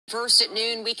First at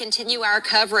noon, we continue our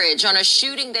coverage on a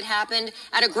shooting that happened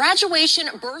at a graduation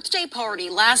birthday party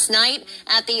last night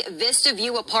at the Vista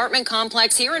View apartment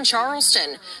complex here in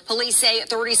Charleston. Police say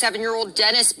 37-year-old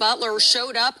Dennis Butler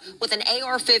showed up with an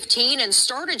AR-15 and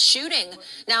started shooting.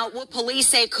 Now, what police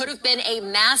say could have been a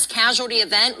mass casualty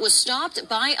event was stopped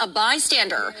by a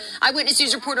bystander. Eyewitness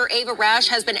News reporter Ava Rash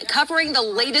has been covering the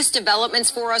latest developments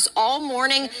for us all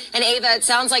morning. And Ava, it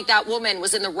sounds like that woman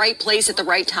was in the right place at the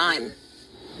right time.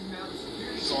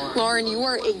 Lauren, you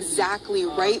are exactly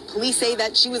right. Police say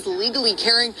that she was legally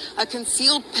carrying a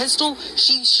concealed pistol.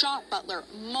 She shot Butler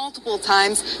multiple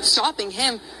times, stopping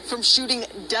him from shooting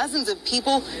dozens of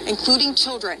people, including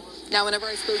children. Now, whenever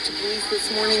I spoke to police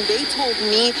this morning, they told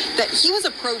me that he was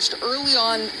approached early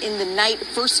on in the night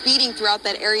for speeding throughout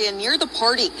that area near the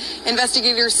party.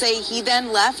 Investigators say he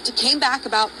then left, came back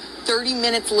about 30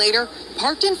 minutes later,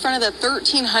 parked in front of the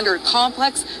 1300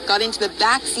 complex, got into the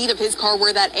back seat of his car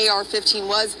where that AR-15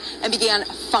 was, and began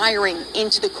firing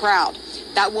into the crowd.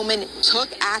 That woman took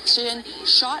action,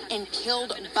 shot and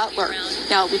killed Butler.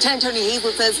 Now, Lieutenant Tony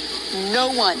Hazlett says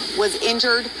no one was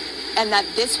injured and that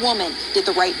this woman did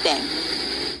the right thing.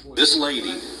 This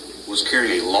lady was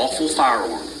carrying a lawful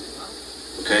firearm,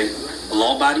 okay? A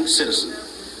law-abiding citizen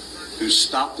who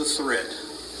stopped the threat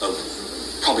of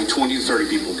probably 20 to 30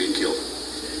 people getting killed.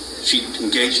 She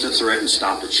engaged the threat and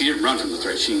stopped it. She didn't run from the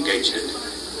threat, she engaged it,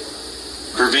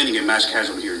 preventing a mass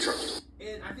casualty here in Charleston.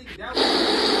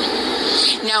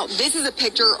 Now, this is a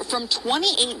picture from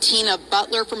 2018 of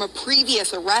Butler from a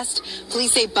previous arrest.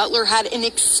 Police say Butler had an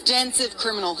extensive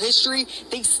criminal history.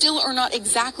 They still are not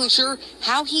exactly sure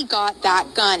how he got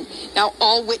that gun. Now,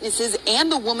 all witnesses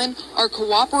and the woman are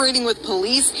cooperating with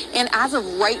police, and as of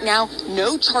right now,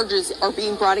 no charges are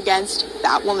being brought against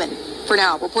that woman. For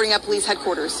now, reporting at police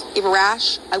headquarters, Ava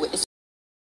Rash, Eyewitness.